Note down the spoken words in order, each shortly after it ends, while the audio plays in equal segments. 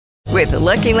With the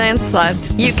Lucky Land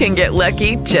Slots, you can get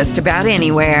lucky just about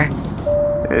anywhere.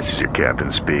 This is your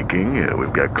captain speaking.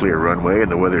 We've got clear runway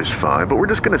and the weather's fine, but we're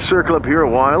just going to circle up here a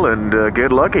while and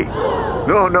get lucky.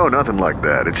 No, nothing like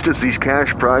that. It's just these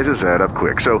cash prizes add up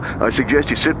quick. So I suggest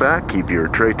you sit back, keep your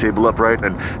tray table upright,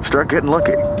 and start getting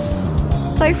lucky.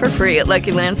 Play for free at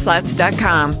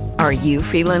LuckyLandSlots.com. Are you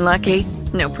feeling lucky?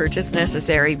 No purchase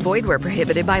necessary. Void where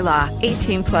prohibited by law.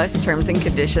 18 plus terms and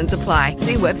conditions apply.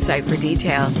 See website for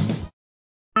details.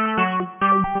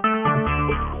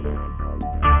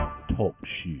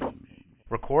 TalkShoe.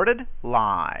 Recorded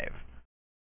live.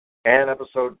 And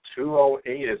episode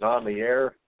 208 is on the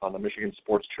air on the Michigan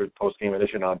Sports Truth Postgame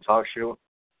edition on TalkShoe.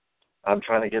 I'm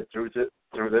trying to get through this.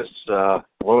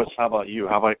 Louis, how about you?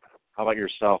 How about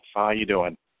yourself? How are you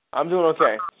doing? I'm doing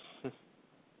okay.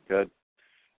 Good.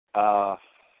 Got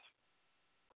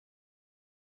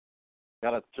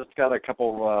a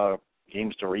couple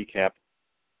games to recap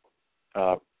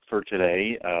for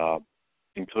today,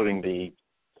 including the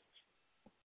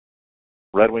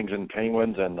Red Wings and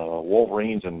Penguins and the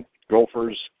Wolverines and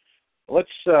Gophers.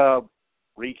 Let's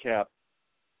recap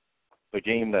the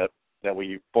game that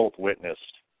we both witnessed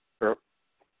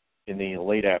in the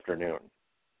late afternoon.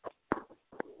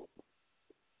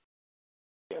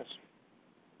 Yes.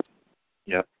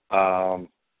 Yep.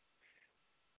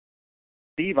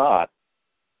 Steve Ott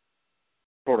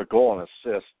scored a goal and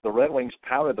assist. The Red Wings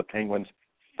pounded the Penguins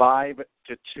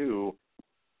 5-2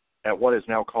 at what is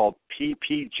now called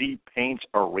PPG Paints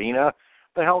Arena.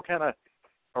 The hell kind of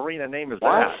arena name is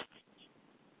that?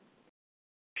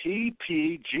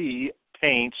 PPG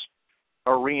Paints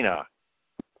Arena.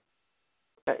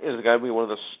 That is got to be one of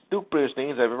the stupidest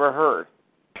names I've ever heard.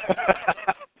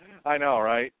 I know,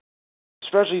 right?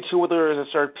 Especially two where it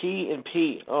start P and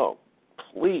P. Oh,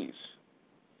 please.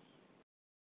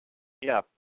 Yeah,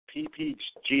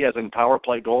 PPG as in power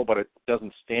play goal, but it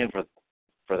doesn't stand for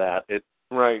that.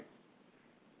 Right.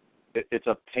 It's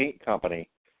a paint company.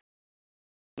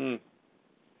 Hmm.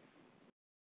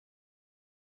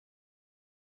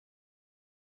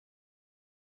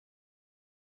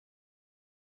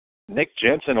 Nick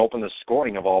Jensen opened the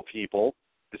scoring of all people.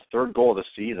 His third goal of the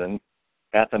season.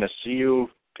 Athanasiou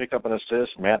picked up an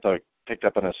assist. Matha picked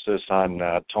up an assist on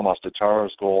Tomas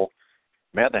Tataro's goal.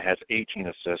 Matha has 18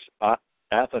 assists.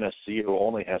 Athanasiou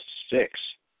only has 6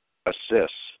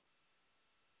 assists,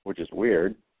 which is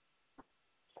weird.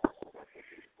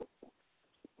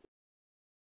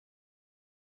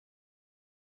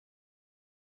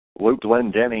 Luke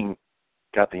Glendening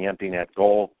got the empty net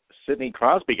goal. Sidney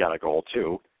Crosby got a goal,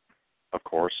 too, of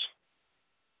course.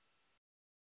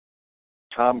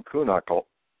 Tom Kuhnackel,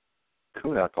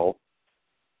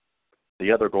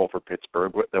 the other goal for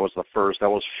Pittsburgh, that was the first. That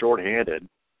was shorthanded.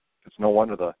 It's no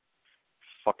wonder the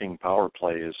fucking power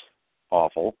play is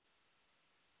awful.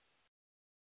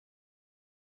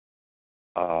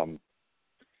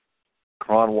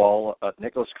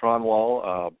 Nicholas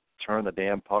Kronwall turned the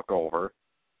damn puck over,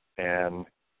 and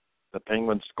the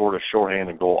Penguins scored a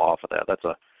shorthanded goal off of that. That's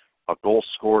a goal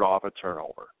scored off a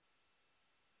turnover.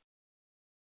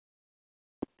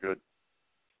 Good.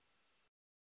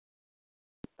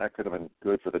 That could have been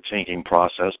good for the tanking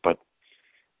process, but,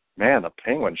 man, the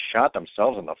Penguins shot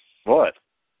themselves in the foot.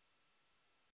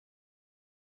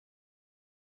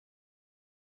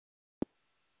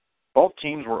 Both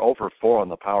teams were 0 for 4 on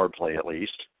the power play, at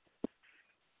least.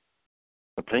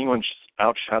 The Penguins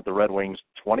outshot the Red Wings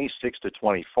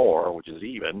 26-24, which is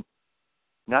even.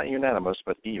 Not unanimous,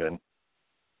 but even.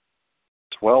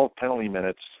 12 penalty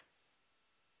minutes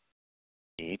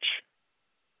each.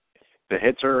 The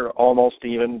hits are almost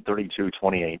even,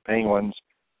 32-28 Penguins.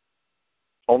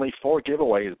 Only 4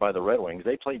 giveaways by the Red Wings.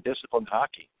 They play disciplined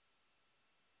hockey.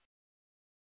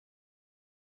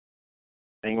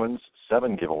 Penguins,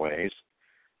 7 giveaways.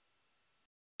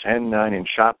 10-9 in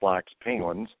shot blocks,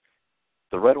 Penguins.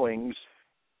 The Red Wings,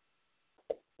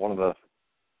 one of the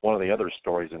other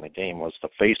stories in the game was the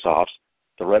face-offs.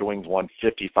 The Red Wings won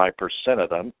 55% of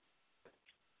them.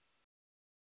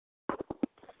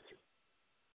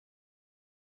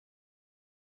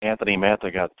 Anthony Matha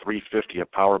got .350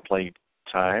 of power play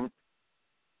time.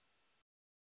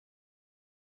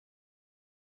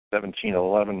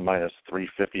 17-11 minus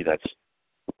 .350, that's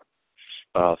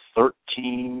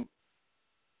 13-21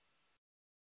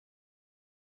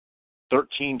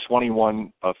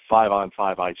 of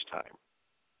 5-on-5 ice time.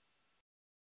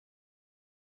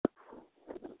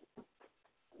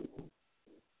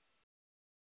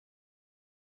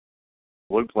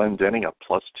 Luke Glendening a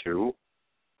 +2.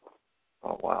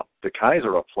 Oh, wow. The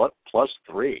Kaiser a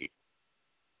 +3.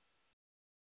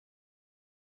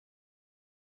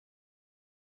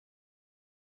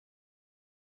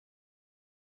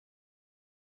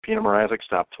 Peter Mrazek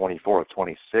stopped 24 of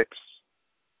 26,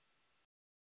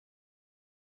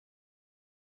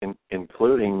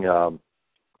 including a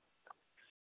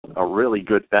really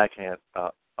good backhand,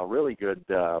 a really good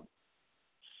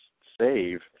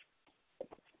save.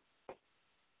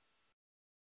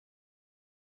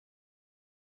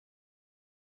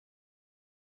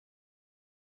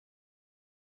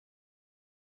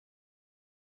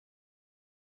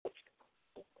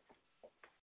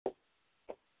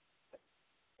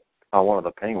 On one of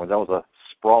the Penguins. That was a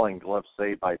sprawling glove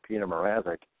save by Peter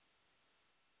Mrazek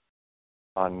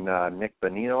on Nick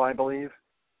Bonino, I believe.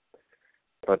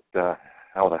 But that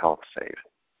was a hell of a save.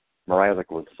 Mrazek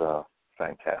was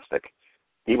fantastic,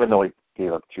 even though he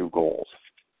gave up 2 goals,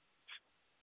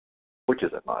 which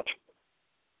isn't much,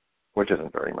 which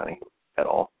isn't very many at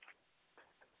all.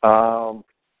 So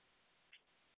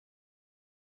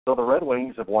the Red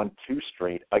Wings have won 2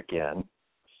 straight again,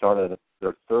 started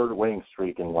their 3rd winning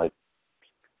streak in like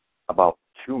about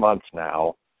 2 months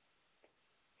now.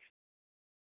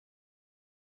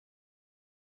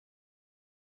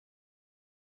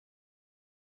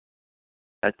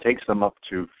 That takes them up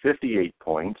to 58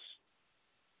 points.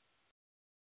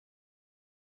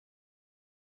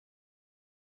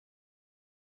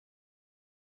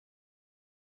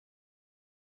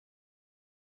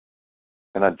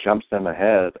 And that jumps them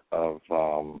ahead of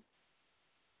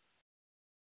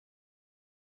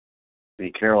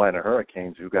the Carolina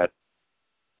Hurricanes, who got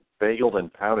bageled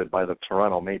and pounded by the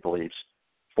Toronto Maple Leafs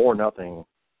 4-0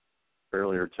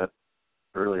 earlier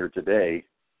today.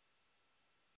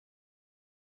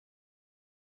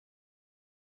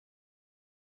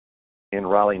 In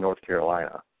Raleigh, North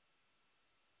Carolina.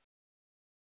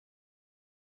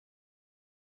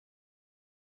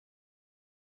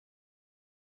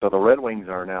 So the Red Wings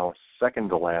are now second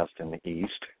to last in the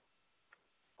East.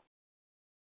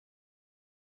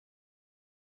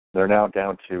 They're now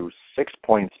down to 6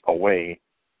 points away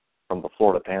from the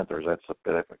Florida Panthers. That's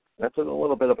a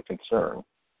little bit of a concern,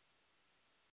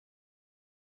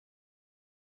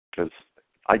 because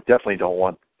I definitely don't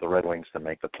want the Red Wings to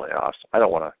make the playoffs. I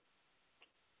don't want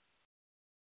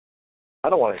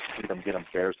to see them get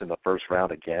embarrassed in the first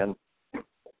round again.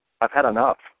 I've had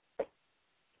enough.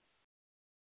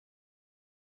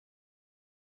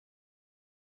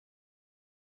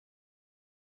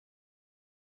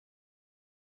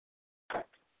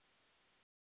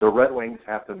 The Red Wings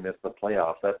have to miss the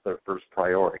playoffs. That's their first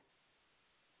priority.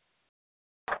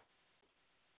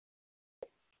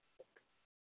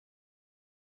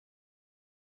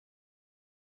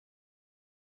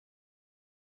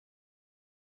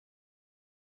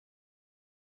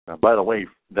 By the way,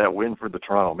 that win for the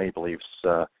Toronto Maple Leafs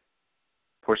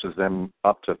pushes them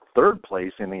up to 3rd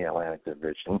place in the Atlantic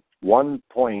Division, 1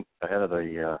 point ahead of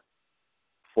the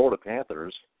Florida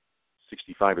Panthers,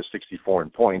 65 to 64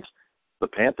 in points. The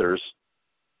Panthers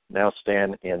now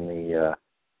stand in the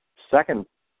second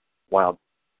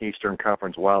Eastern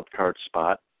Conference wild card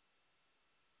spot.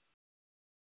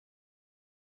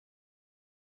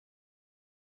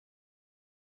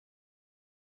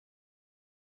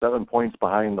 Seven points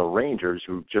behind the Rangers,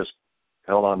 who just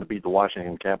held on to beat the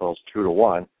Washington Capitals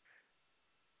 2-1.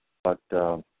 But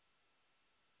the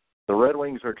Red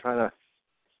Wings are trying to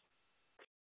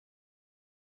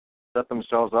set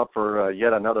themselves up for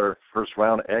yet another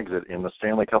first-round exit in the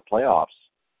Stanley Cup playoffs.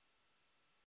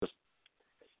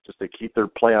 Just to keep their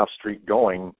playoff streak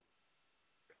going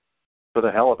for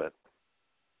the hell of it,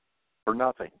 for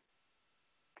nothing.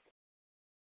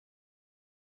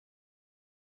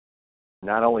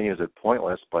 Not only is it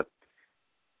pointless, but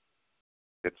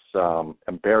it's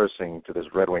embarrassing to this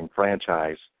Red Wing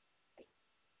franchise,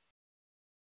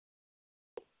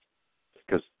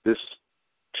 because this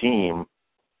team,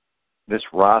 this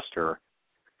roster,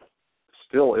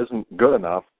 still isn't good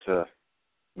enough to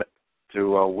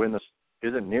win this.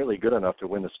 Isn't nearly good enough to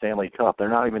win the Stanley Cup. They're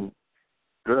not even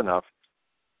good enough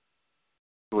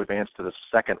to advance to the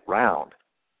second round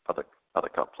of the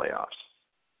Cup playoffs.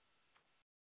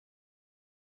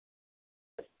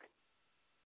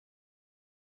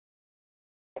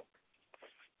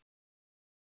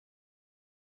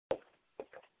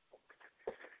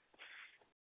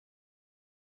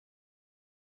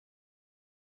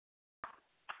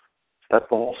 That's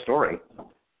the whole story.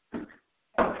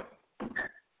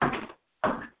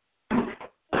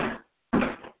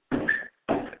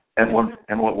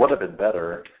 And what would have been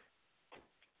better,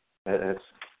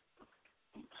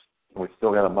 we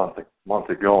still got a month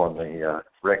to go in the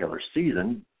regular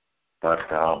season, but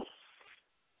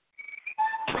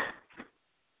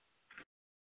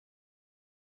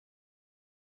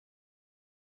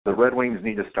the Red Wings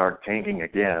need to start tanking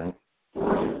again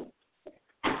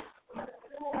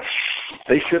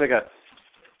They should have got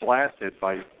blasted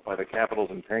by the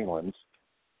Capitals and Penguins.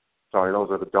 Sorry, those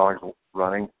are the dogs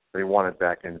running. They want it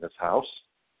back into this house.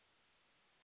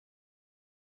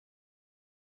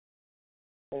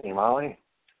 Hey, Molly.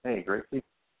 Hey, Gracie.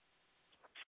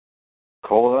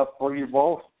 Cold it up for you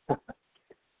both?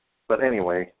 But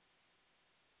anyway.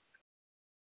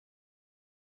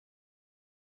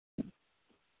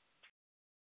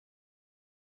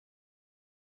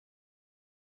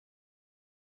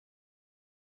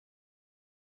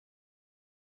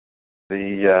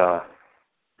 The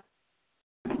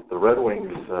Red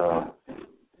Wings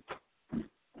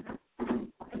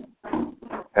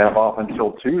have off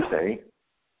until Tuesday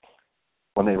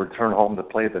when they return home to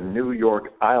play the New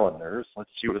York Islanders. Let's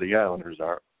see where the Islanders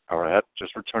are at.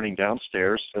 Just returning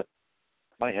downstairs to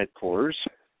my headquarters.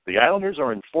 The Islanders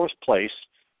are in fourth place,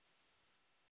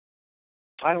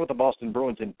 tied with the Boston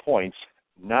Bruins in points.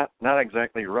 Not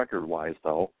exactly record-wise,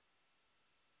 though.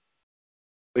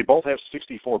 They both have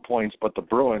 64 points, but the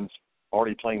Bruins,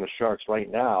 already playing the Sharks right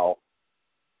now,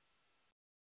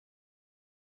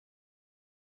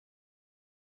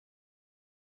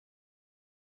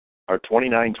 are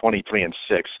 29, 23, and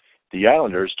 6. The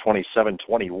Islanders, 27,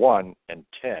 21, and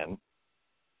 10.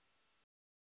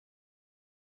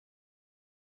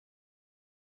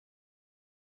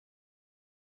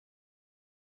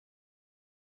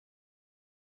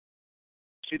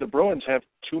 See, the Bruins have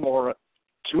two more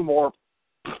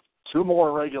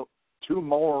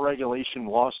regulation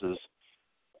losses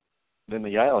than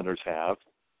the Islanders have.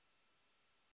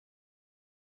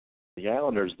 The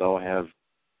Islanders, though, have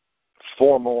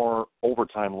 4 more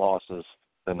overtime losses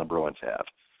than the Bruins have.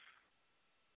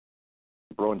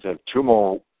 The Bruins have two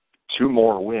more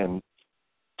wins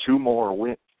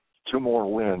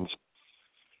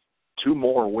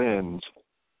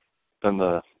than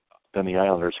the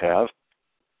Islanders have.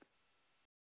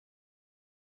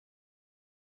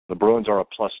 The Bruins are a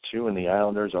 +2 and the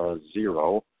Islanders are a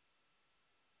 0.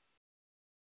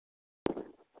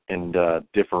 And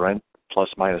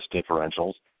plus-minus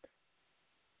differentials.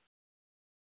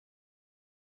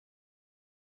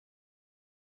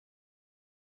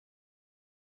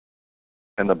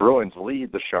 And the Bruins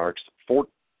lead the Sharks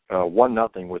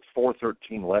 1-0 with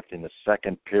 4:13 left in the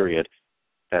second period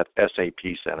at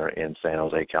SAP Center in San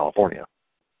Jose, California.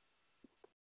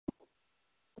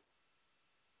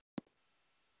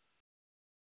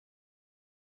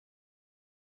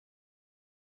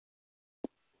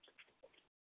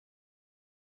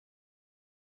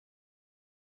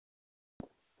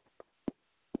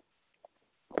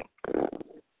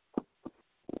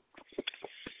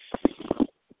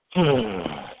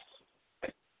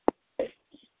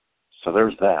 So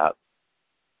there's that.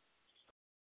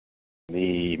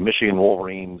 The Michigan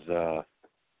Wolverines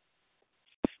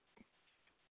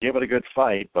gave it a good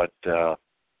fight, but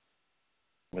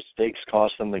mistakes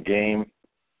cost them the game.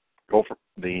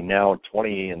 The now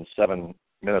 20-7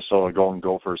 Minnesota Golden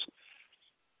Gophers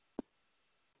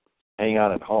hang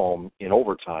on at home in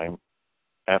overtime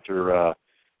after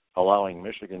allowing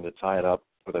Michigan to tie it up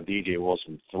with a DJ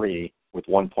Wilson 3 with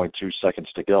 1.2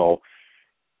 seconds to go.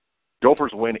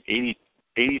 Gophers win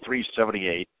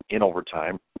 83-78 in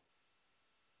overtime.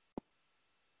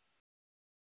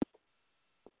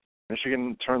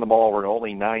 Michigan turned the ball over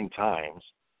only 9 times,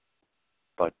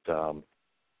 but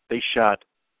they shot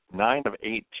 9 of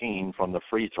 18 from the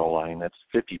free throw line. That's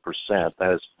 50%.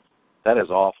 That is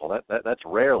awful. That's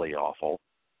rarely awful,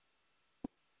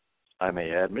 I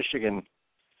may add. Michigan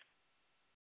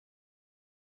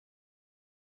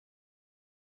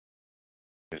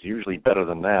is usually better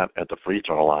than that at the free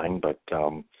throw line, but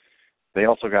they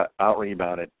also got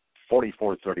out-rebounded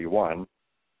 44-31.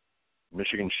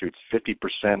 Michigan shoots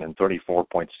 50% and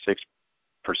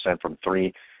 34.6% from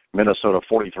 3. Minnesota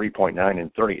 43.9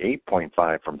 and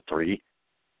 38.5 from 3.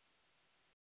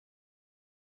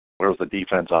 Where's the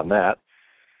defense on that?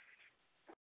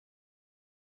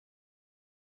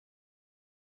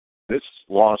 This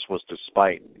loss was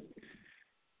despite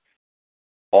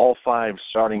all 5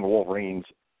 starting Wolverines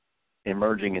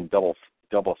emerging in double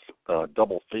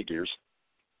figures.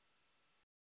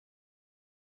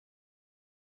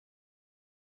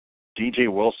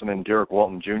 DJ Wilson and Derek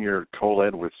Walton Jr.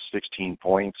 co-led with 16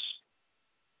 points.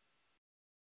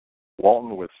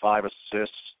 Walton with 5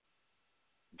 assists.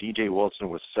 DJ Wilson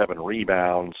with 7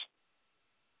 rebounds.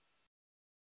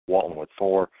 Walton with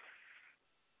 4.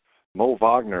 Mo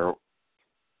Wagner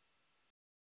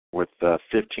with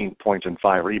 15 points and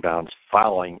 5 rebounds,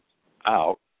 fouling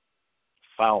out.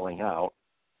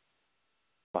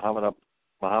 Muhammad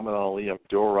Ali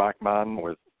Abdur-Rahman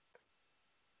with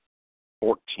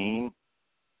 14.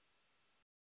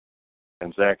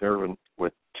 And Zach Irvin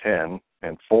with 10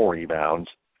 and 4 rebounds.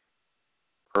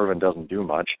 Irvin doesn't do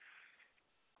much.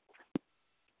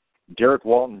 Derek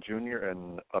Walton Jr.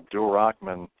 and Abdul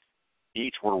Rahman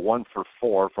each were 1 for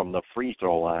 4 from the free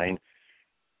throw line.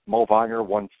 Mo Wagner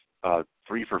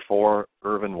 3 for 4.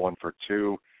 Irvin 1 for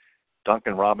 2.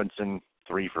 Duncan Robinson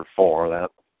 3 for 4.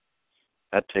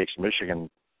 That takes Michigan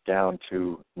down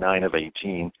to 9 of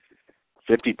 18,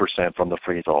 50% from the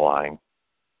free throw line.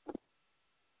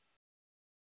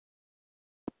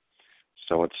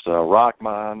 So it's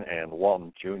Rahman and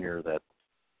Walton Jr. that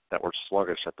were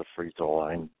sluggish at the free throw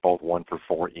line, both 1 for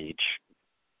 4 each.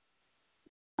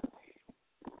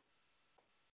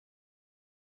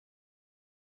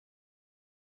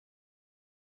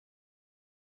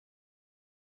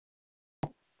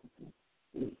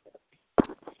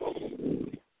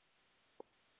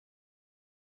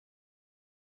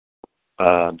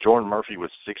 Jordan Murphy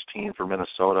was 16 for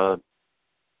Minnesota.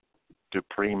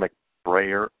 Dupree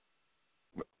McBrayer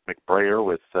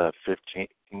with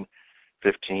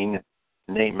 15.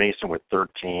 Nate Mason with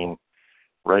 13.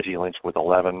 Reggie Lynch with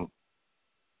 11.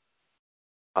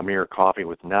 Amir Coffey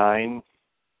with 9.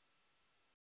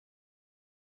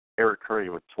 Eric Curry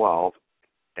with 12.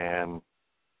 And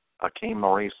Akeem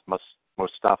Maurice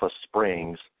Mustafa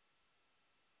Springs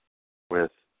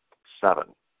with 7.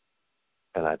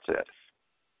 And that's it.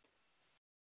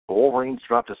 The Wolverines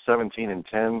dropped to 17 and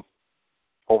 10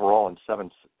 overall, and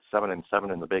 7 and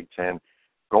 7 in the Big Ten.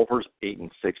 Gophers 8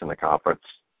 and 6 in the conference,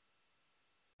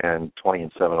 and 20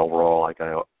 and 7 overall, like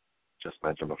I just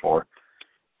mentioned before.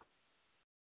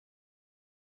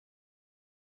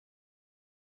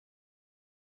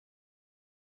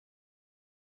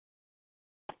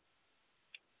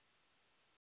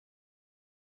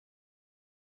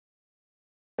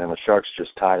 And the Sharks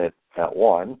just tied it at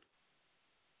 1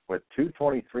 with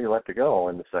 2:23 left to go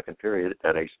in the second period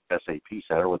at a SAP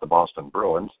Center with the Boston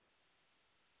Bruins.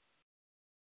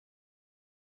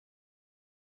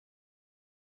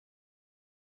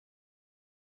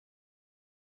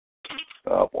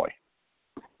 Oh, boy.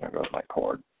 There goes my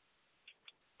cord.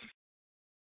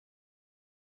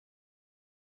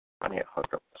 I need to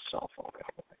hook up the cell phone.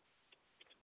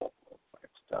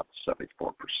 It's down to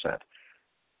 74%.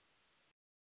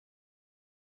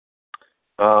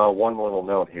 One little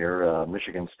note here.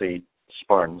 Michigan State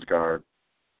Spartans guard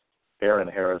Aaron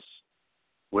Harris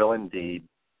will indeed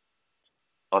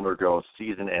undergo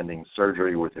season-ending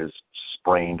surgery with his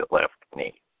sprained left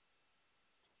knee,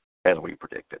 as we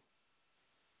predicted.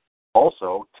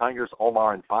 Also, Tigers'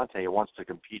 Omar Infante wants to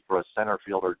compete for a center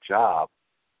fielder job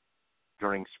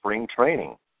during spring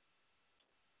training.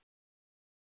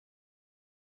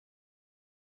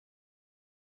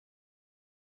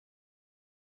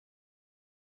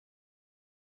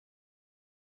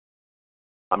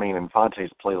 I mean,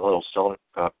 Infante's played a little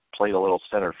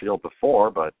center field before,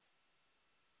 but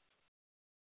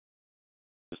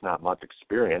there's not much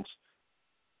experience.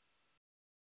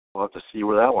 We'll have to see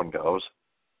where that one goes.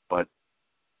 But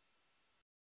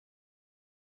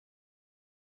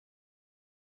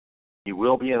he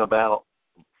will be in a battle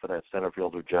for that center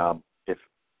fielder job if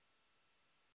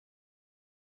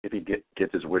he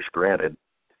gets his wish granted,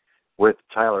 with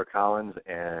Tyler Collins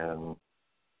and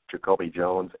Jacoby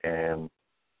Jones and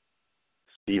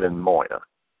Stephen Moya.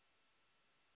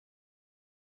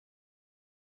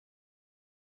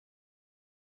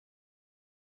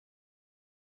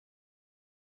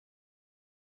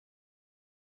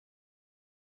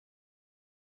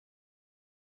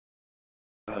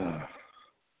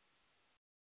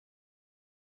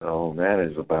 So that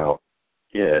is about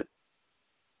it.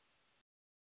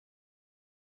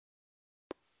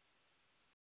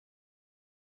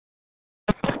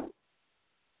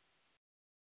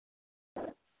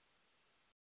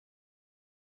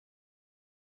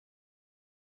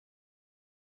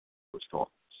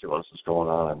 See what else is going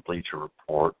on Bleacher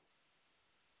Report.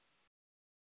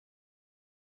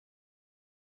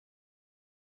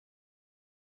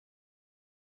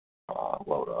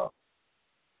 Load up.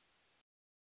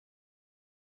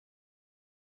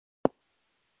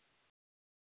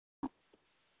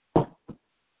 What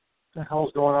the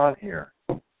hell's going on here?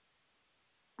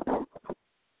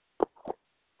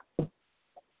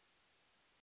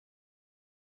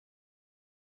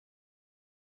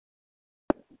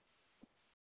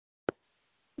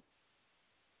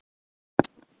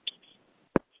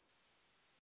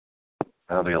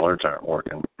 Now the alerts aren't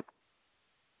working.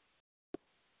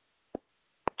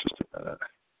 Just a minute.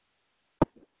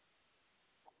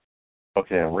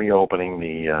 Okay, I'm reopening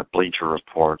the Bleacher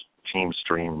Report Team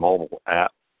Stream mobile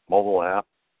app.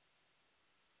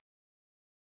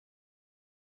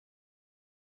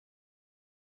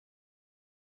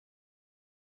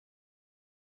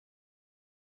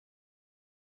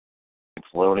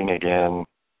 loading again.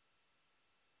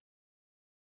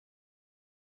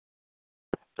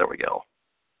 There we go.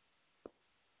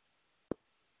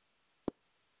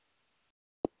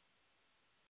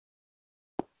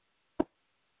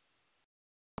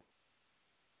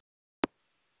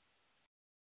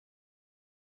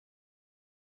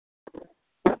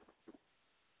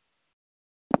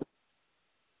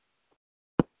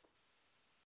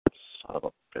 Son of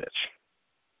a bitch.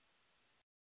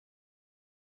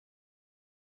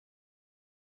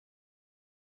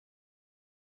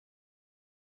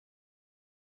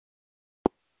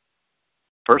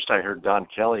 First I heard Don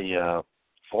Kelly,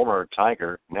 former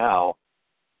Tiger, now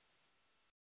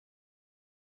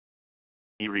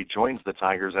he rejoins the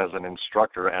Tigers as an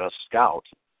instructor and a scout.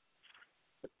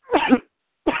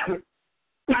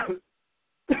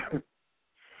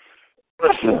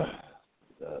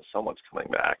 Someone's coming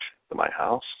back to my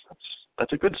house.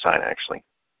 That's a good sign, actually.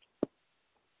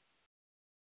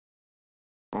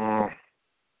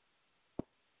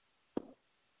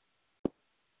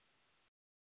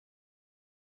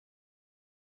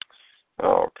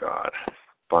 Oh, God.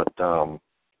 But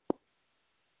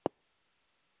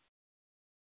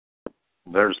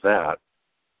there's that.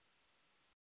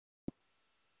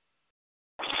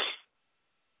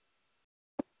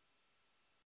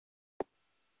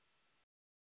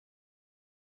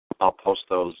 I'll post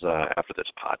those after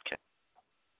this podcast,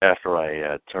 after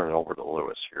I turn it over to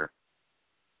Lewis here.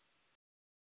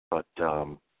 But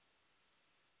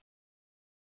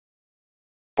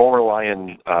former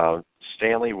Lion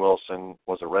Stanley Wilson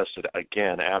was arrested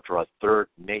again after a third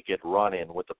naked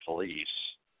run-in with the police.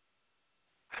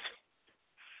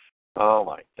 Oh,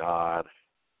 my God.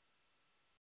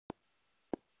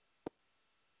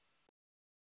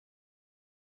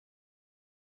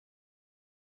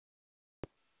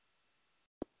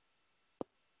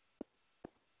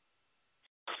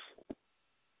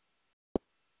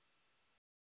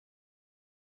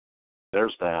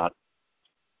 There's that.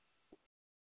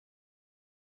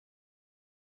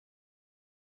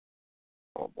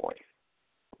 Oh, boy.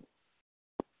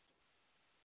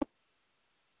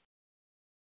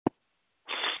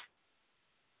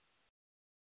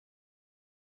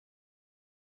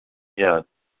 Yeah,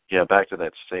 back to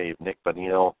that save. Nick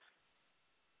Bonino,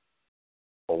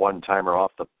 a one-timer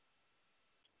off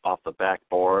the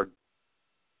backboard,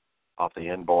 off the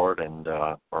inboard, and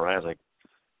Mrazek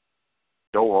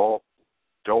dove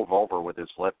over with his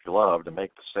left glove to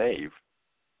make the save.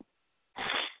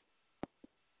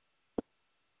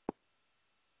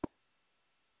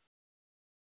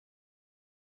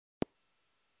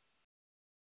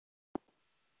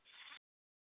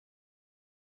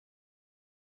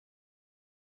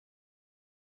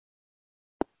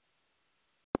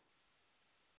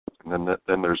 And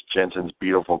then there's Jensen's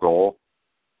beautiful goal.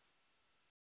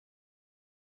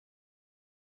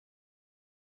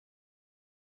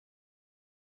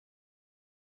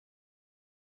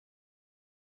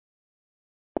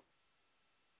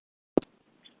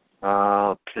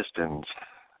 Pistons.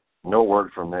 No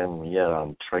word from them yet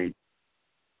on trade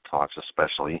talks,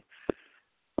 especially.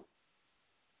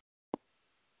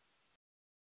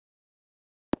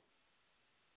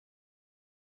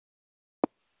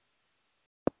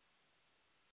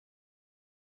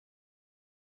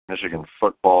 Michigan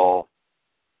football.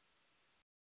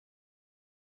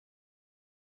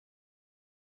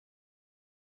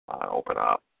 Open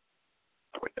up.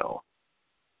 There we go.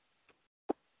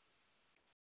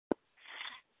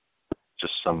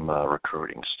 Just some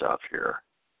recruiting stuff here.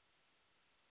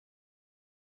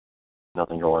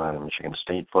 Nothing going on in Michigan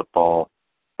State football.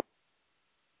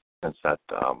 Since that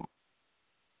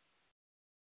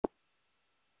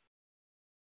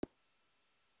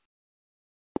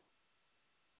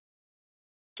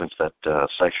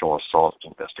sexual assault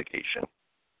investigation.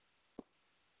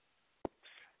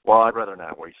 Well, I'd rather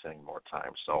not waste any more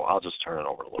time, so I'll just turn it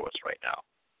over to Lewis right now.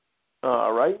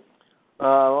 All right.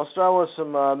 I'll start with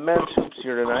some men's hoops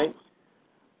here tonight.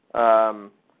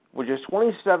 With just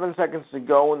 27 seconds to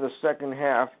go in the second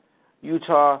half,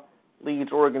 Utah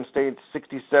leads Oregon State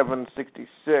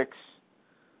 67-66.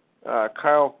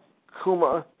 Kyle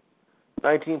Kuma,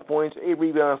 19 points, 8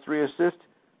 rebounds, 3 assists.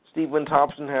 Stephen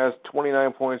Thompson has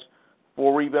 29 points,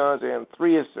 4 rebounds, and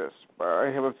 3 assists. I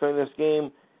have a feeling this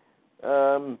game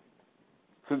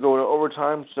could go to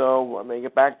overtime, so I may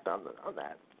get back on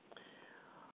that.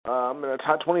 In a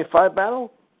top 25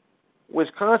 battle,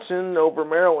 Wisconsin over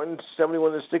Maryland,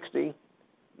 71-60.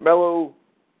 Melo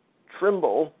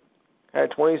Trimble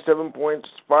had 27 points,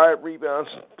 5 rebounds,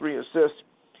 3 assists.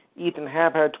 Ethan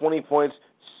Happ had 20 points,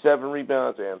 7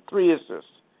 rebounds, and 3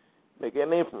 assists. Making a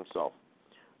name for himself.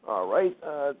 All right.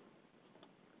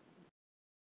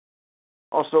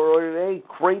 Also earlier today,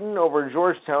 Creighton over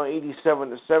Georgetown,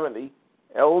 87-70.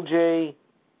 LJ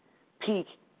Peak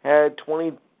had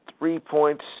 23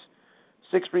 points,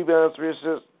 6 rebounds, 3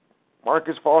 assists.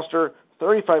 Marcus Foster,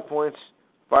 35 points,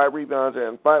 5 rebounds,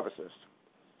 and 5 assists.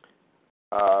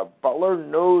 Butler,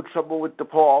 no trouble with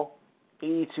DePaul,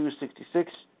 82-66.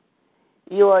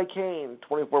 Eli Kane,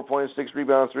 24 points, 6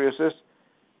 rebounds, 3 assists.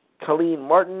 Colleen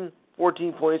Martin,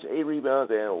 14 points, 8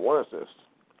 rebounds, and 1 assist.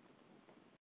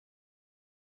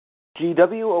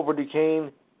 GW over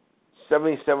Duquesne,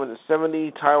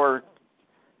 77-70. Tyler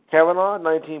Kavanaugh,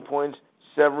 19 points,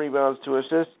 7 rebounds, 2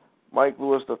 assists. Mike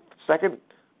Lewis II,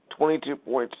 22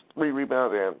 points, 3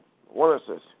 rebounds, and 1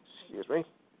 assist. Excuse me.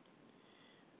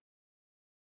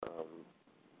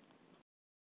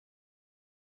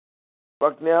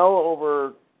 Bucknell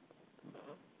over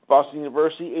Boston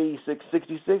University,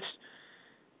 86-66.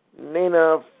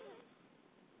 Nana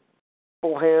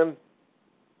Fullhand,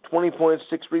 20 points,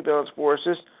 6 rebounds, 4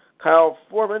 assists. Kyle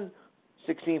Foreman,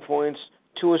 16 points,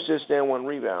 2 assists, and 1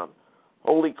 rebound.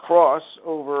 Holy Cross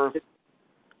over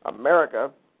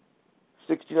America,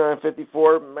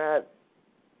 69-54. Matt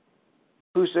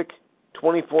Pusick,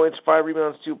 20 points, 5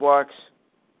 rebounds, 2 blocks.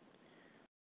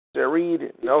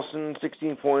 Reed Nelson,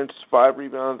 16 points, 5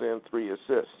 rebounds, and 3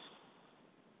 assists.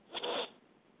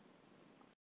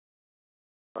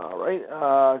 All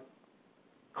right.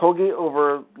 Colgate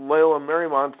over Loyola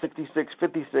Marymount,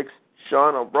 66-56.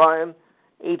 Sean O'Brien,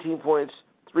 18 points,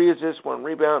 3 assists, 1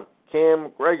 rebound.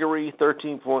 Cam Gregory,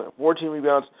 14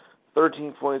 rebounds,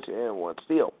 13 points, and 1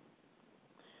 steal.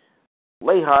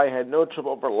 Lehigh had no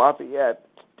trouble over Lafayette,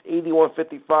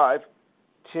 81-55.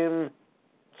 Tim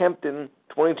Kempton,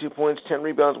 22 points, 10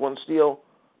 rebounds, 1 steal.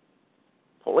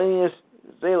 Polonius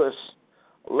Zalis,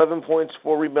 11 points,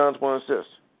 4 rebounds, 1 assist.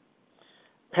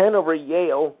 Penn over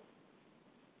Yale,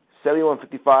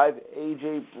 71-55.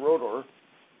 A.J. Broder,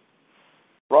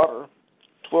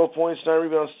 12 points, 9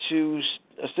 rebounds, 2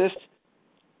 assists.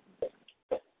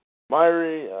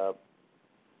 Mile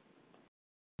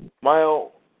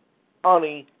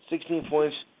Ani, 16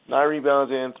 points, 9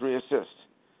 rebounds, and 3 assists.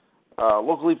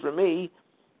 Locally for me,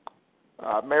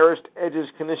 Marist edges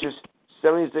Canisius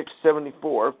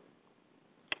 76-74.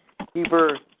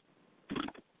 Keeper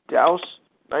Douse,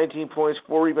 19 points,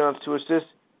 4 rebounds, 2 assists.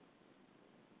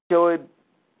 Kildred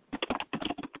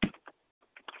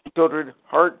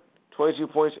Hart, 22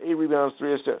 points, 8 rebounds,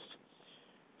 3 assists.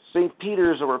 St.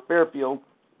 Peter's over Fairfield.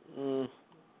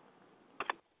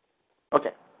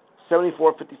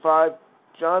 74-55.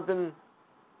 Jonathan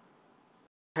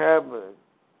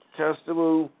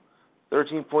Castellu,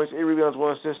 13 points, 8 rebounds,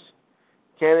 1 assist.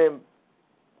 Cannon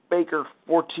Baker,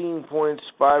 14 points,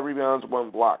 5 rebounds, 1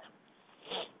 block.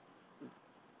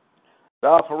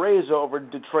 Valparaiso over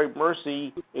Detroit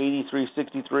Mercy,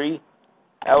 83-63.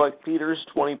 Alec Peters,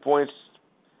 20 points,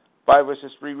 5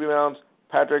 assists, 3 rebounds.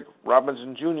 Patrick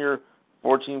Robinson Jr.,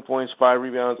 14 points, 5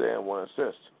 rebounds, and 1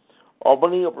 assist.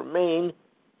 Albany over Maine,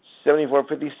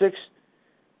 74-56.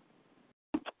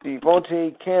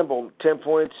 Devontae Campbell, 10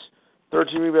 points,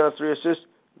 13 rebounds, 3 assists.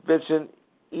 Vincent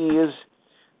Eas,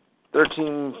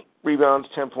 13 rebounds,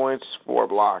 10 points, 4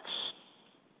 blocks.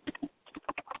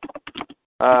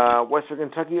 Western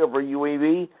Kentucky over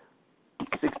UAB,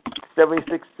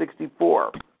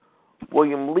 76-64.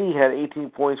 William Lee had 18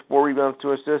 points, 4 rebounds,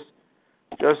 2 assists.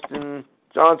 Justin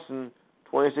Johnson,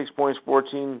 26 points,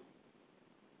 14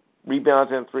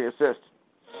 rebounds, and 3 assists.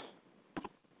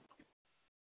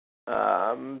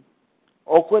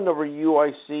 Oakland over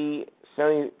UIC,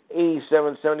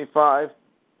 87-75.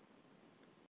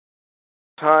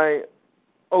 Ty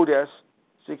Odes,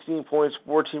 16 points,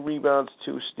 14 rebounds,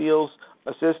 2 steals,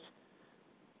 assists.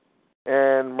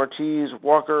 And Martez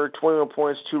Walker, 21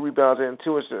 points, 2 rebounds, and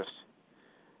 2 assists.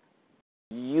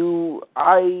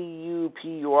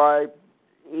 IUPUI,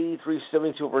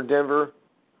 83-72 over Denver.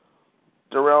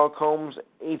 Darrell Combs,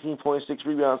 18 points, 6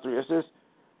 rebounds, 3 assists.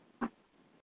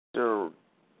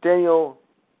 Daniel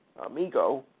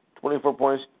Amigo, 24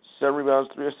 points, 7 rebounds,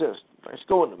 3 assists. Nice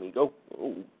going, Amigo.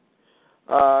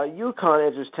 UConn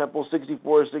edges Temple,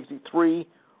 64-63.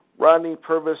 Rodney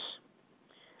Purvis,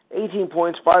 18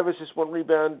 points, 5 assists, 1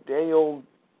 rebound. Daniel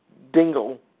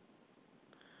Dingle,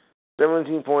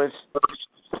 17 points,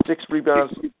 6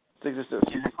 rebounds, 6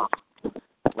 assists.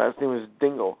 Last name is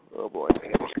Dingle. Oh, boy.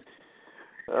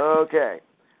 Okay.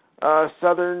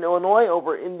 Southern Illinois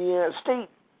over Indiana State,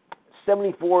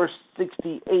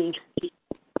 74-68.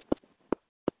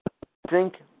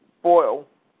 Dink Boyle,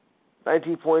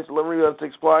 19 points, 11 rebounds,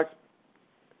 6 blocks.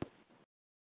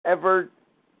 Everett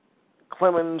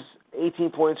Clemens,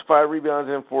 18 points, 5 rebounds,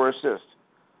 and 4 assists.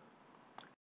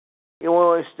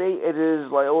 Illinois State edges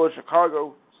Loyola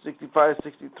Chicago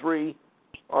 65-63.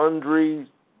 Andre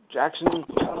Jackson,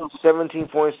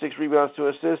 17.6 rebounds, 2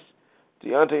 assists.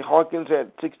 Deontay Hawkins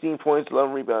had 16 points,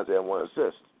 11 rebounds, and 1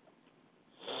 assist.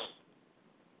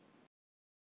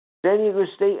 San Diego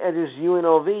State edges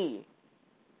UNLV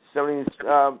 70.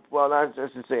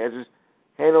 Edges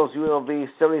handles UNLV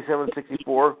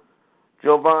 77-64.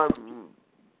 Jovan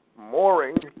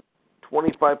Mooring,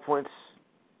 25 points,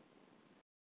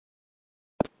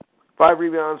 5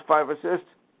 rebounds, 5 assists.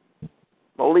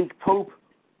 Malik Pope,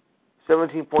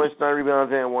 17 points, 9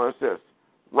 rebounds, and 1 assist.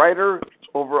 Ryder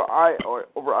over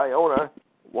Iona,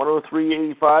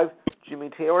 103-85. Jimmy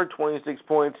Taylor, 26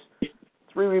 points,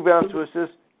 3 rebounds, 2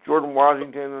 assists. Jordan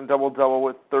Washington, a double-double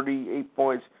with 38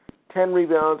 points, 10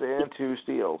 rebounds, and 2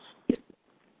 steals.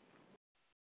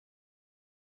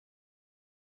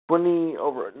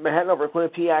 Manhattan over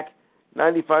Quinnipiac,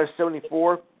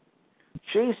 95-74.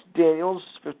 Chase Daniels,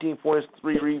 15 points,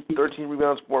 13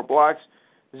 rebounds, 4 blocks.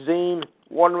 Zane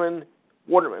Waterman,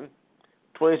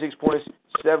 26 points,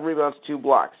 7 rebounds, 2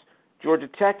 blocks. Georgia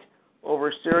Tech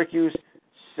over Syracuse,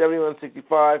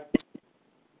 71-65.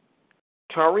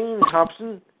 Tareen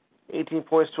Thompson, 18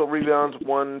 points, 12 rebounds,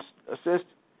 1 assist.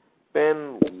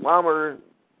 Ben Lemires,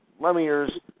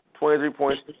 23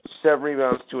 points, 7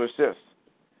 rebounds, 2 assists.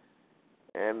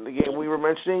 And the game we were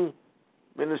mentioning,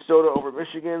 Minnesota over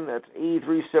Michigan, that's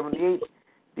 83-78.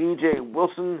 DJ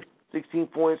Wilson, 16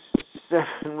 points,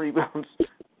 7 rebounds,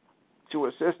 2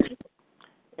 assists.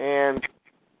 And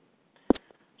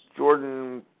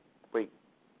Jordan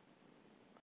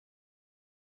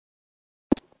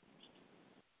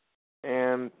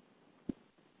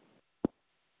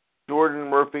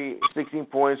Murphy, 16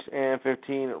 points and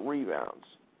 15 rebounds.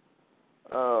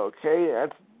 Okay,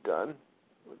 that's done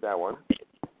with that one.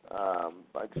 I'll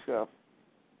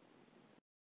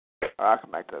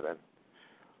come back to that then.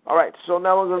 All right, so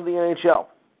now we'll go to the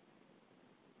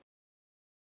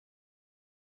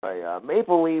NHL.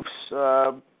 Maple Leafs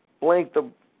blanked the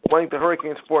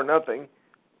Hurricanes 4-0.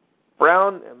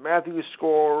 Brown and Matthews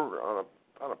score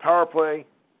on a power play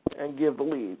and give the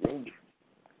lead.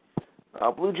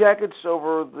 Blue Jackets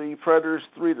over the Predators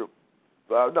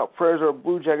Predators over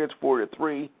Blue Jackets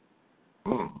 4-3.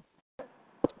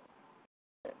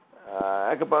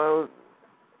 Akabano,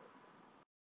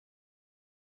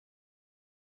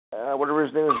 whatever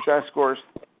his name is, guy scores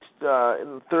in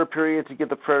the third period to get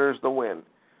the Predators the win.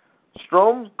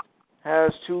 Strome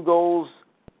has 2 goals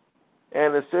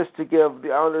and assists to give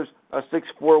the Islanders a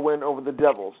 6-4 win over the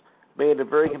Devils. Made a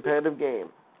very competitive game.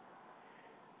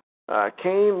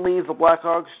 Kane leads the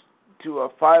Blackhawks to a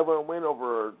 5-1 win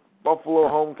over Buffalo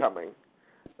Homecoming.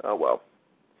 Okay,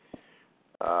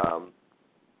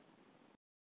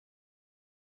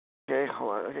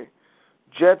 hold on. Okay.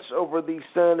 Jets over the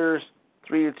Senators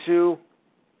 3-2.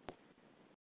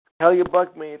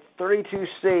 Hellebuyck made 32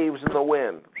 saves in the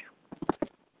win.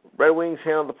 Red Wings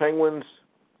handled the Penguins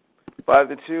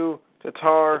 5-2.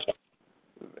 Tatar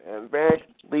and Bank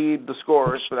lead the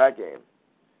scorers for that game.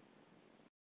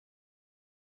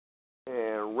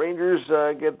 And Rangers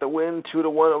get the win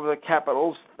 2-1 over the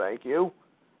Capitals. Thank you.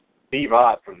 Steve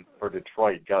Ott for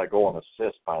Detroit got a goal and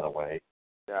assist, by the way.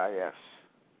 Yes.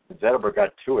 Zetterberg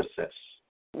got 2 assists.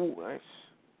 Ooh, nice.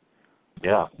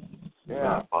 Yeah.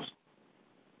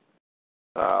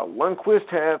 Lundqvist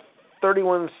had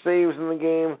 31 saves in the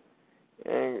game,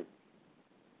 and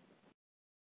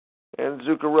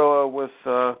Zuccarello with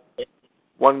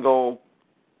 1 goal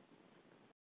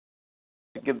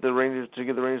to give the Rangers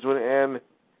win. And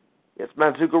yes,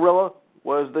 Matt Zuccarello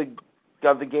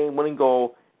got the game-winning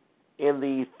goal in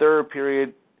the third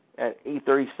period at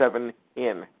 8:37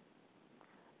 in.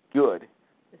 Good.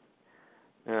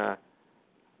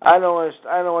 I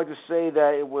don't like to say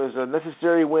that it was a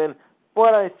necessary win,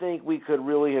 but I think we could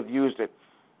really have used it,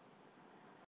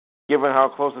 given how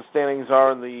close the standings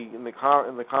are in the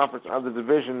conference of the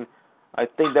division. I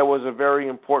think that was a very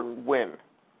important win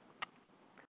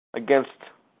against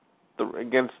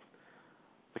the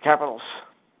Capitals.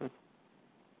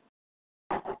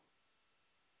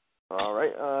 All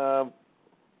right.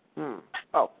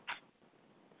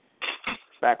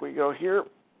 Back we go here.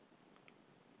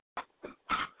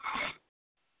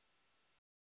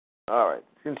 All right,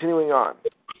 continuing on.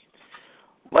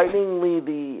 Lightning lead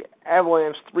the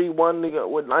Avalanche 3-1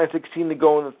 with 9:16 to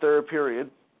go in the third period.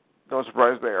 No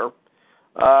surprise there.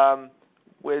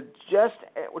 With just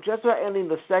about ending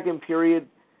the second period,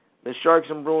 the Sharks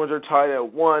and Bruins are tied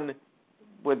at 1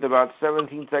 with about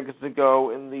 17 seconds to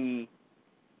go in the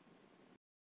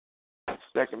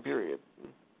second period.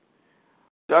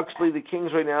 Ducks lead the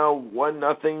Kings right now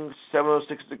 1-0,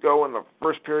 7:06 to go in the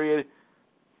first period.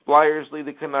 Flyers lead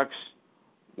the Canucks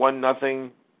 1-0,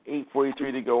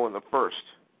 8:43 to go in the first.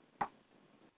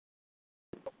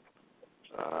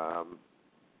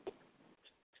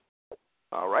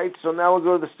 All right, so now we'll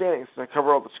go to the standings. I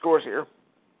cover all the scores here.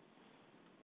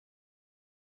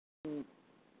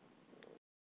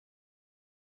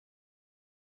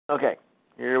 Okay,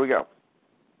 here we go.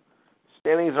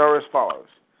 Standings are as follows.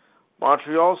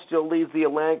 Montreal still leads the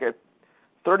Atlantic at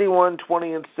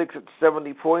 31-20-6 at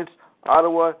 70 points.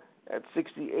 Ottawa at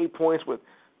 68 points with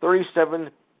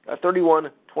 31-20-6.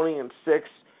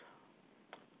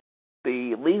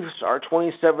 The Leafs are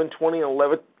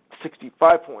 27-20-11,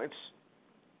 65 points.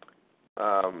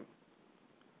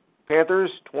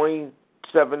 Panthers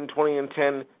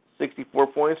 27-20-10, 64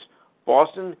 points.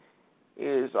 Boston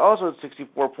is also at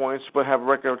 64 points, but have a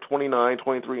record of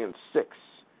 29-23-6.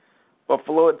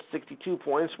 Buffalo at 62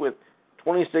 points with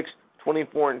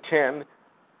 26-24-10.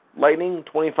 Lightning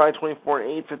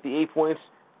 25-24-8, 58 points,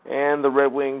 and the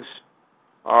Red Wings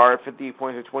are at 58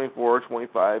 points at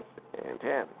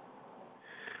 24-25-10.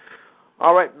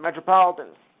 All right,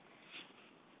 Metropolitan.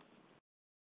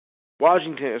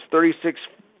 Washington is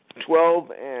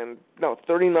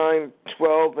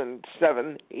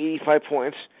 39-12-7, 85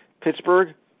 points.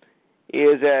 Pittsburgh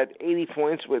is at 80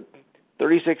 points with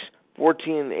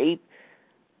 36-14-8.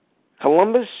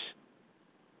 Columbus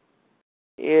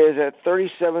is at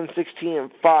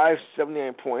 37-16-5,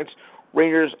 79 points.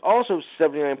 Rangers also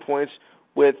 79 points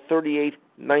with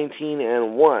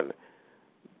 38-19-1.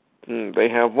 They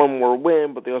have one more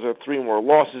win, but they also have 3 more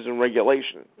losses in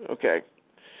regulation. Okay.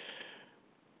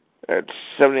 At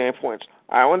 79 points.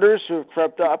 Islanders, who have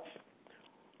crept up,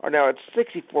 are now at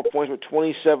 64 points with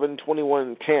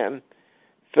 27-21-10.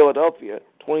 Philadelphia,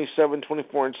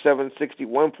 27-24-7,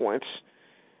 61 points.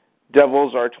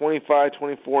 Devils are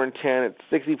 25-24-10 at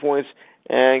 60 points.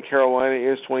 And Carolina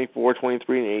is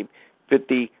 24-23-8,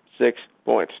 56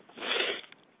 points.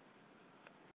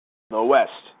 The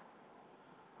West.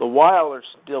 The Wild are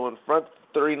still in front,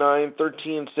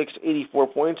 39-13-6, 84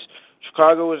 points.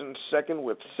 Chicago is in second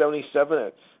with 77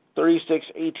 at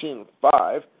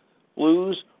 36-18-5.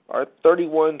 Blues are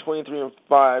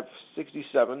 31-23-5,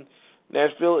 67.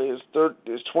 Nashville is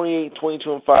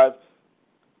 28-22-5.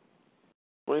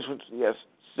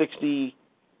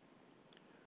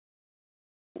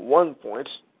 61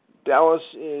 points. Dallas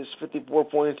is 54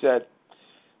 points at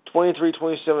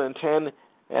 23-27-10,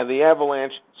 and the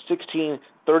Avalanche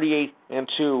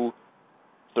 16-38-2,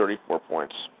 34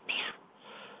 points.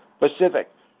 Pacific.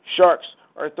 Sharks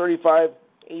are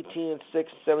 35-18-6,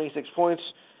 76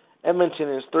 points. Edmonton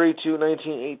is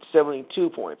 32-19-8, 72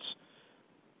 points.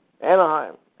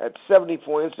 Anaheim at 70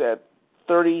 points at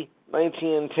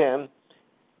 30-19-10.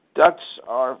 Ducks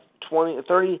are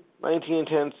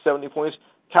 30-19-10, 70 points.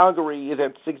 Calgary is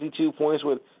at 62 points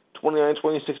with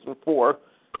 29-26-4.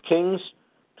 Kings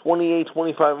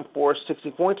 28-25-4,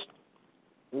 60 points.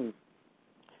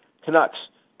 Canucks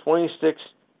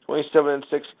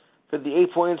 26-27-6,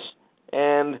 58 points,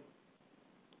 and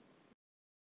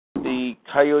the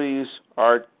Coyotes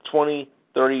are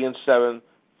 20-30-7,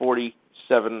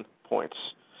 47 points.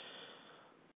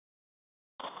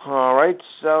 All right,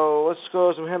 so let's go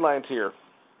with some headlines here.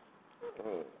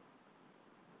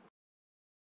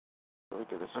 Let me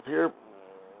get this up here.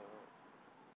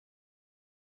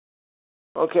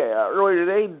 Okay, earlier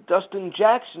today, Dustin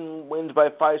Jackson wins by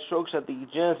 5 strokes at the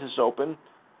Genesis Open.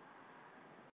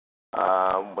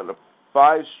 With a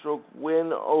 5-stroke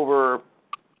win over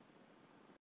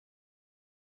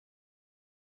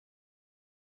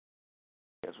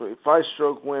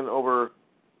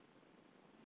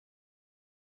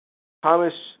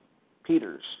Thomas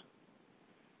Peters.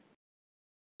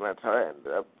 That's how I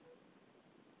ended up.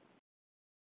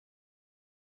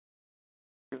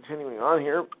 Continuing on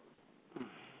here.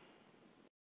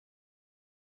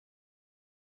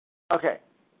 Okay.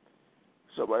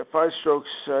 So by 5 strokes,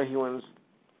 he wins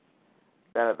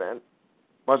that event.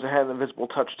 Must have had an invisible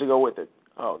touch to go with it.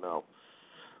 Oh, no.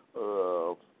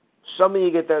 Some of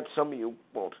you get that, some of you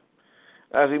won't.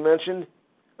 As we mentioned,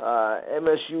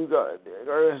 MSU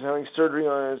is having surgery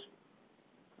on his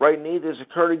right knee. This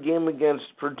occurred a game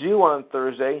against Purdue on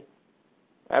Thursday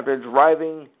after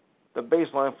driving the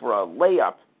baseline for a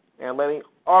layup and landing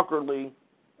awkwardly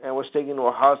and was taken to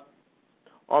a hospital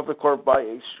off the court by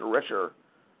a stretcher.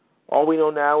 All we know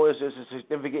now is it's a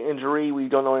significant injury. We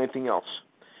don't know anything else.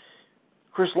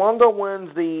 Chris Longo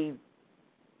wins the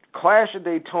Clash at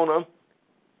Daytona.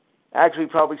 Actually,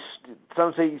 probably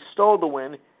some say he stole the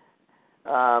win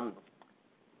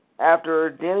after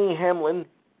Danny Hamlin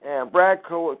and Brad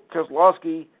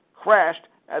Keselowski crashed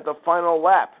at the final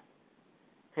lap.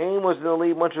 Hayne was in the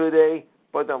lead much of the day,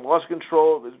 but then lost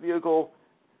control of his vehicle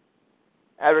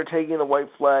after taking the white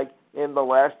flag in the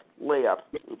last layup.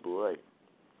 Oh boy.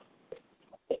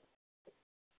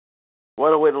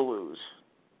 What a way to lose.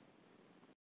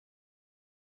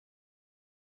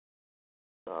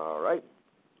 All right.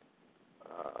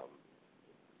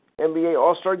 NBA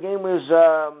All-Star Game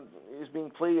is being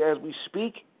played as we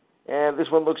speak, and this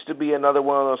one looks to be another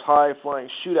one of those high-flying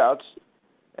shootouts,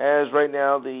 as right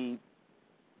now the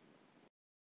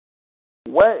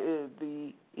West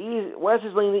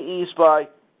is leading the East by,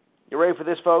 you ready for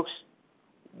this, folks?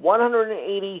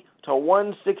 180 to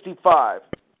 165,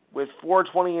 with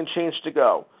 4:20 and change to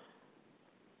go.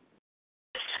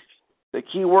 The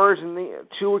key words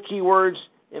two key words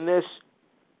in this: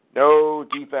 no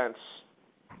defense.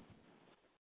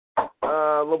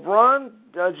 LeBron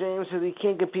James says he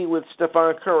can't compete with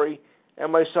Stephen Curry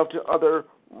and myself to other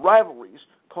rivalries,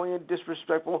 calling it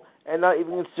disrespectful and not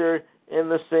even considered in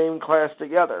the same class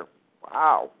together.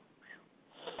 Wow.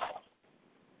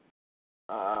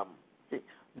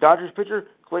 Dodgers pitcher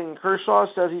Clayton Kershaw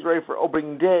says he's ready for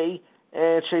opening day,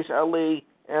 and Chase Utley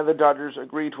and the Dodgers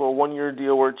agreed to a one-year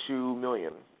deal worth $2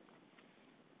 million.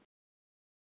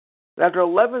 After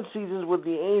 11 seasons with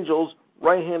the Angels,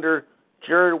 right-hander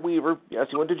Jared Weaver, yes,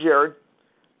 he went to Jared,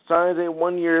 signs a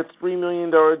one-year, $3 million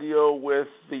deal with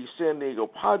the San Diego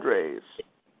Padres.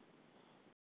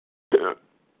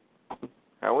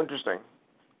 How interesting.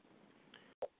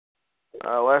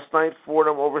 Last night,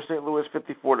 Fordham over St. Louis,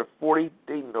 54-40.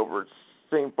 Dayton over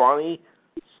St. Bonnie,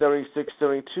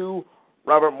 76-72.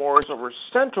 Robert Morris over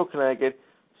Central Connecticut,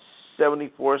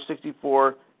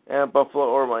 74-64. And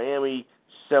Buffalo over Miami,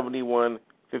 71-58.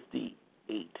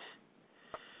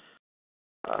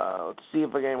 Let's see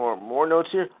if I get any more notes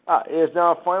here. It is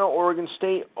now final Oregon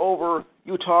State over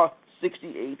Utah,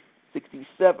 68-67.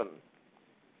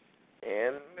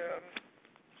 And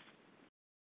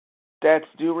stats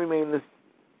do remain this.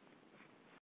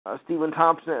 Stephen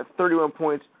Thompson at 31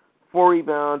 points, 4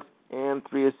 rebounds, and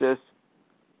 3 assists.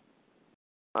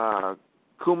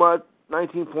 Kuma,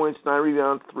 19 points, 9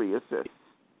 rebounds, 3 assists.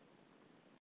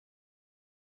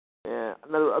 And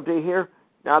another update here.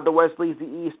 Now the West leads the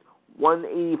East,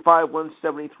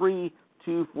 185-173,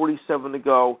 2:47 to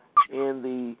go in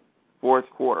the fourth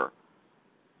quarter.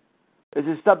 This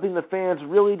is something the fans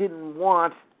really didn't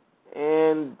want,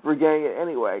 and we're getting it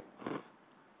anyway.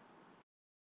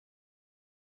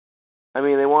 I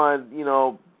mean, they wanted,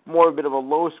 more a bit of a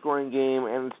low-scoring game,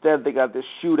 and instead they got this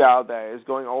shootout that is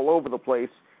going all over the place,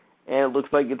 and it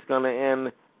looks like it's going to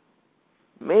end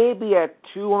maybe at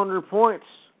 200 points.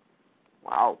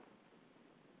 Wow.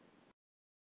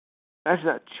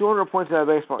 Actually, not 200 points at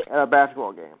a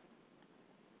basketball game.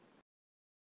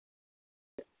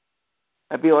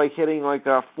 That'd be like hitting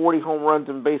 40 home runs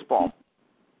in baseball.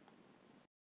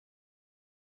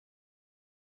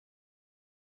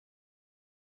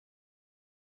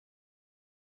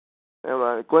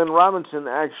 And, Glenn Robinson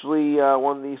actually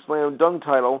won the slam dunk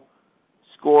title,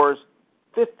 scores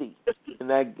 50 in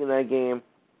that game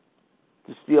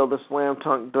to steal the slam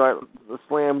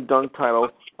dunk title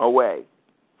away.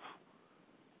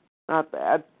 Not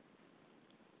bad.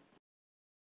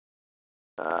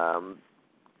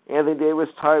 Anthony Davis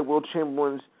tied Will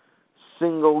Chamberlain's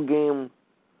single-game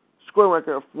scoring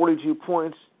record of 42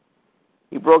 points.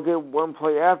 He broke it one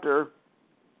play after,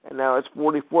 and now it's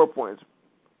 44 points.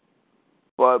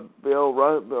 But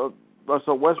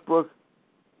Russell Westbrook,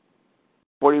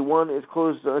 41, is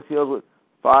close to the field with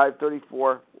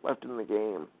 5:34 left in the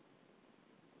game.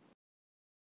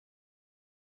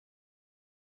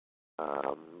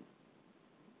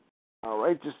 All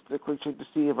right, just a quick check to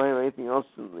see if I have anything else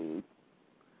in the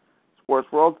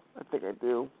sports world. I think I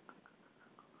do.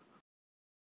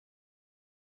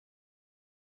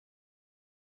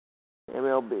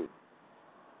 MLB.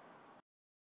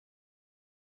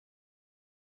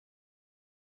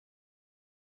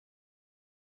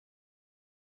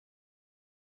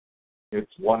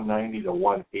 It's 190 to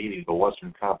 180. The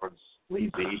Western Conference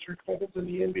leads the Eastern Conference in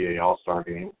the NBA All-Star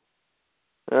Game.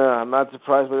 I'm not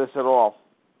surprised by this at all.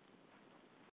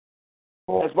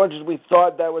 Cool. As much as we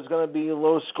thought that was going to be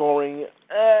low scoring,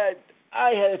 I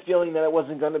had a feeling that it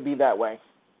wasn't going to be that way.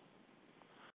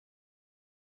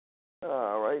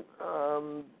 All right.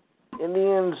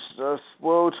 Indians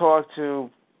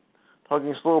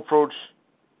talking slow approach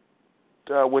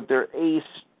with their ace,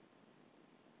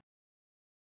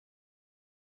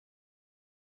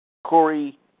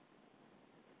 Corey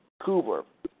Kluber.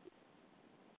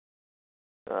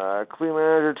 Cleveland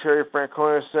manager Terry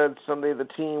Francona said Sunday the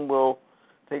team will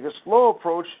take a slow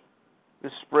approach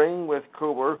this spring with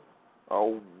Cooper,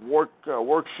 a work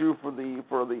shoe for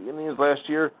the Indians last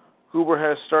year. Cooper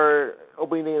has started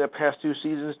opening day in the past 2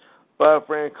 seasons, but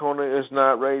Francona is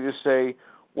not ready to say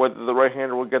whether the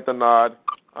right-hander will get the nod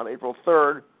on April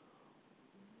 3rd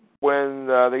when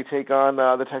they take on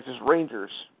the Texas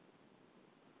Rangers.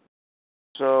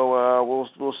 So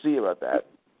we'll see about that.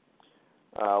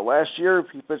 Last year,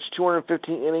 he pitched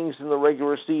 215 innings in the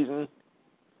regular season,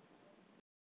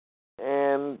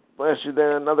 and last year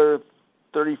then another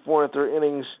 34 1/3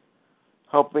 innings,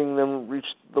 helping them reach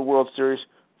the World Series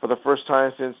for the first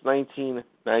time since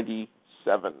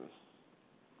 1997.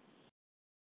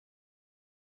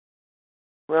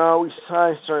 Well,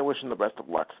 I started wishing the best of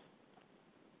luck.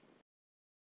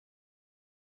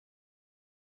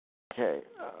 Okay.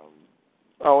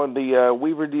 And the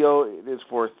Weaver deal is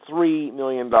for $3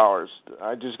 million.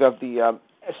 I just got the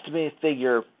estimated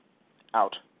figure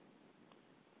out.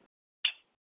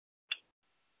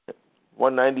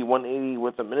 190, 180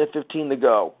 with a minute 15 to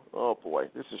go. Oh boy,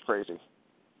 this is crazy.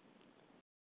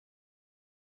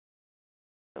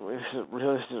 I mean, this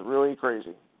is really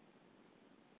crazy.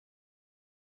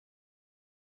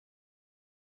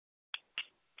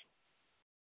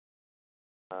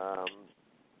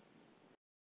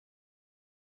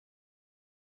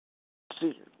 Let's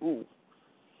see here. Ooh.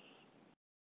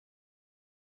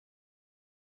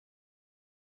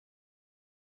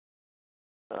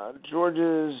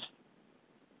 Georgia's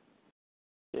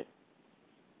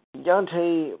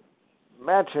Deontay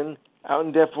Matten out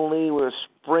indefinitely with a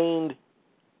sprained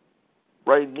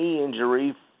right knee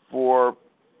injury for.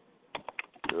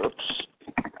 Oops.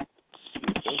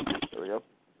 Excuse me. There we go.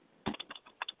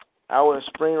 Out with a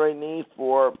sprained right knee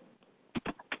for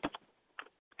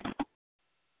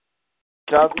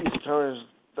Southeast Turner's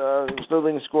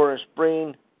leading scorer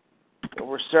sprain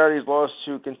over Saturday's loss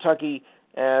to Kentucky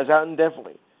as out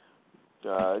indefinitely.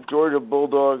 Georgia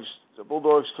Bulldogs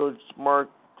coach Mark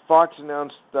Fox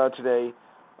announced today,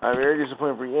 "I'm very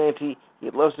disappointed for Yanti. He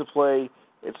loves to play.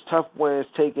 It's tough when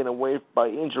it's taken away by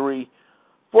injury.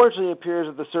 Fortunately, it appears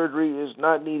that the surgery is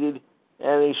not needed,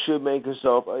 and he should make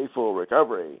himself a full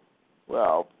recovery."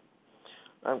 Well,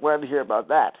 I'm glad to hear about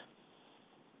that.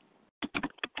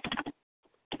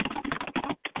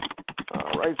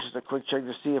 All right, just a quick check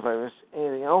to see if I missed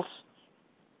anything else.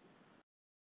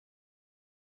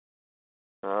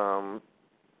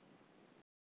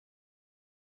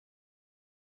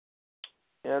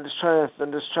 Yeah, I'm just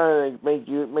trying to make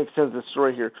sense of the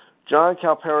story here. John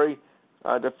Calipari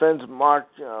defends Mark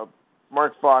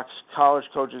Fox college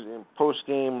coaches in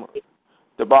post-game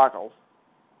debacle.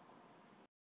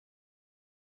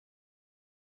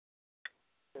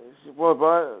 Well,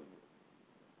 but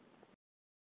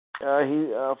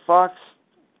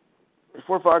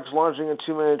before Fox launching a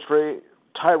 2-minute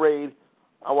tirade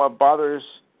on what bothers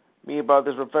me about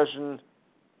this profession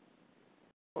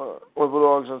with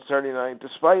Bulldogs on Saturday night.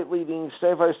 Despite leading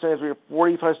 75-73 with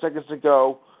 45 seconds to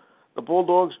go, the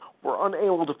Bulldogs were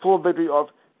unable to pull a victory off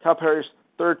Calipari's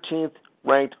 13th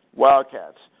ranked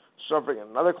Wildcats, suffering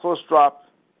another close loss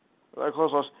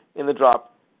in the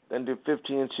drop, then to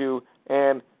 15-2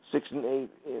 and 6-8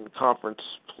 in conference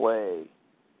play.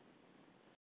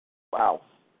 Wow.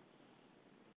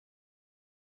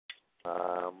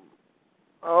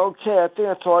 Okay, I think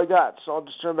that's all I got, so I'll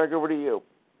just turn it back over to you.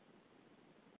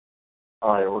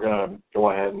 All right, we're going to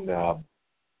go ahead and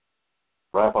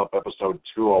wrap up episode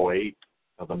 208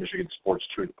 of the Michigan Sports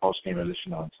Truth Postgame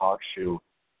Edition on TalkShoe.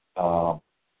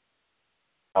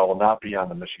 I will not be on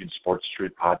the Michigan Sports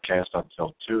Truth podcast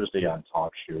until Tuesday on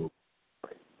TalkShoe.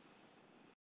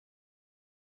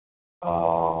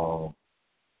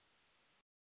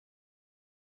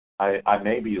 I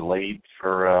may be late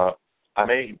for. I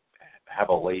may have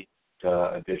a late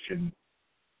edition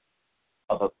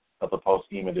of the post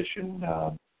game edition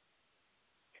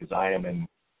because I am in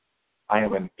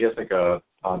Ithaca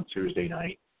on Tuesday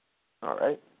night. All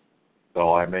right.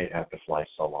 So I may have to fly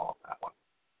solo on that one.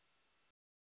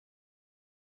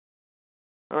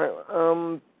 All right.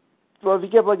 Well, if you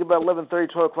get like about 11:30,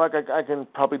 12 o'clock, I can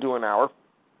probably do an hour.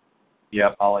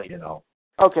 Yep, I'll let you know.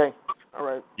 Okay. All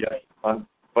right. Yeah.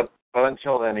 But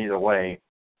until then, either way,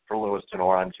 for Louis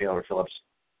Tenor, I'm Taylor Phillips.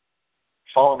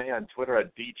 Follow me on Twitter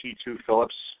at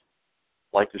DT2Phillips.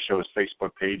 Like the show's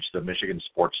Facebook page, The Michigan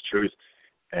Sports Truth,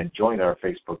 and join our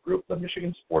Facebook group, The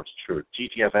Michigan Sports Truth.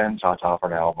 TTFN, ta-ta for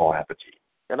now, bon appetit.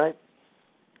 Good night.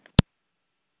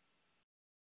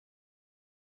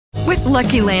 With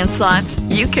Lucky Land Slots,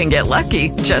 you can get lucky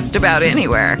just about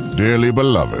anywhere. Dearly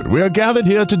beloved, we are gathered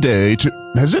here today to...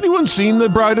 Has anyone seen the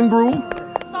bride and groom?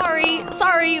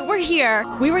 Sorry, we're here.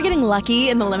 We were getting lucky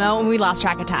in the limo and we lost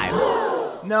track of time.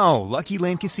 No, Lucky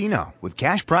Land Casino, with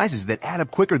cash prizes that add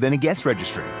up quicker than a guest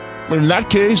registry. In that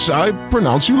case, I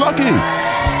pronounce you lucky.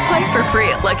 Play for free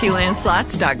at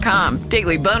LuckyLandSlots.com.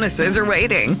 Daily bonuses are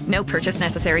waiting. No purchase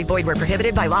necessary. Void where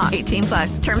prohibited by law.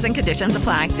 18+. Terms and conditions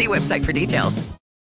apply. See website for details.